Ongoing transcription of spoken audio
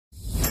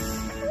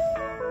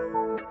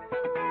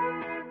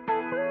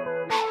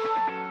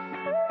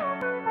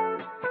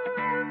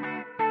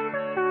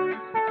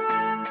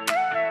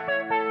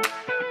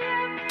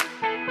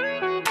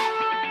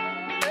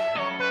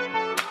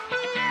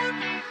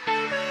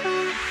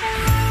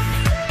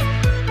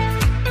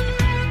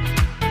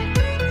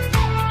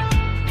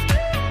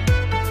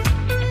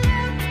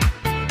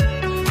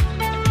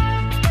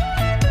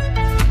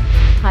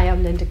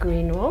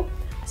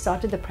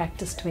started the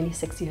practice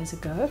 26 years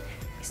ago.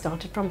 We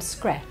started from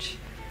scratch,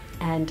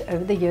 and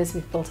over the years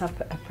we've built up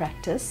a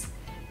practice,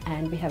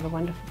 and we have a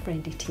wonderful,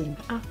 friendly team.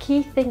 Our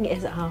key thing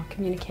is our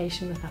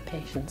communication with our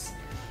patients.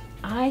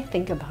 I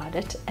think about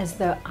it as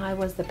though I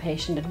was the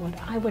patient and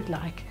what I would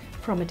like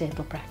from a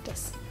dental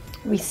practice.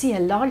 We see a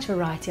large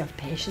variety of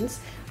patients,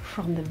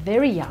 from the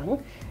very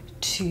young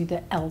to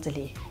the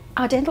elderly.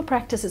 Our dental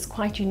practice is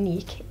quite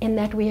unique in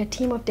that we're a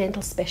team of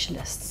dental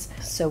specialists.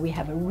 So we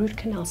have a root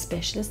canal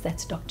specialist,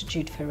 that's Dr.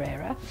 Jude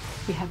Ferreira.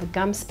 We have a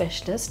gum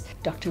specialist,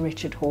 Dr.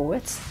 Richard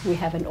Horwitz. We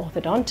have an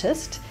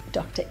orthodontist,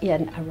 Dr.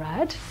 Ian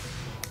Arad.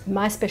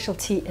 My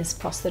specialty is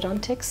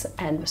prosthodontics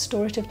and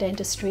restorative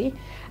dentistry,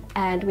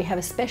 and we have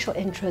a special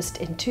interest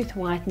in tooth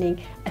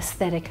whitening,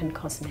 aesthetic and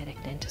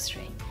cosmetic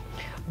dentistry.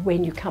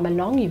 When you come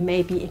along, you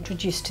may be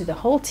introduced to the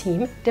whole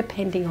team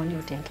depending on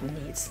your dental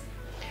needs.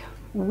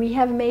 We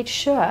have made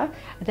sure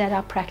that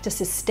our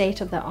practice is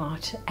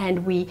state-of-the-art,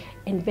 and we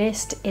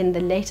invest in the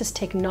latest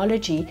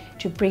technology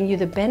to bring you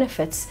the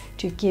benefits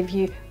to give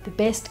you the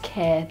best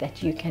care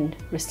that you can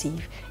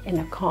receive in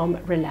a calm,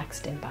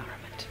 relaxed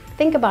environment.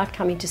 Think about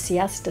coming to see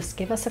us. Just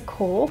give us a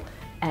call,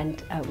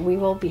 and we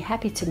will be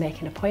happy to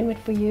make an appointment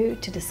for you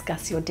to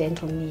discuss your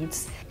dental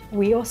needs.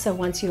 We also,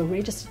 once you're a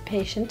registered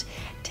patient,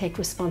 take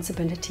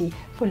responsibility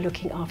for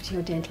looking after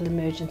your dental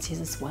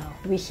emergencies as well.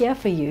 We're here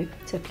for you,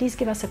 so please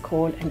give us a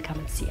call and come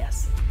and see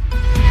us.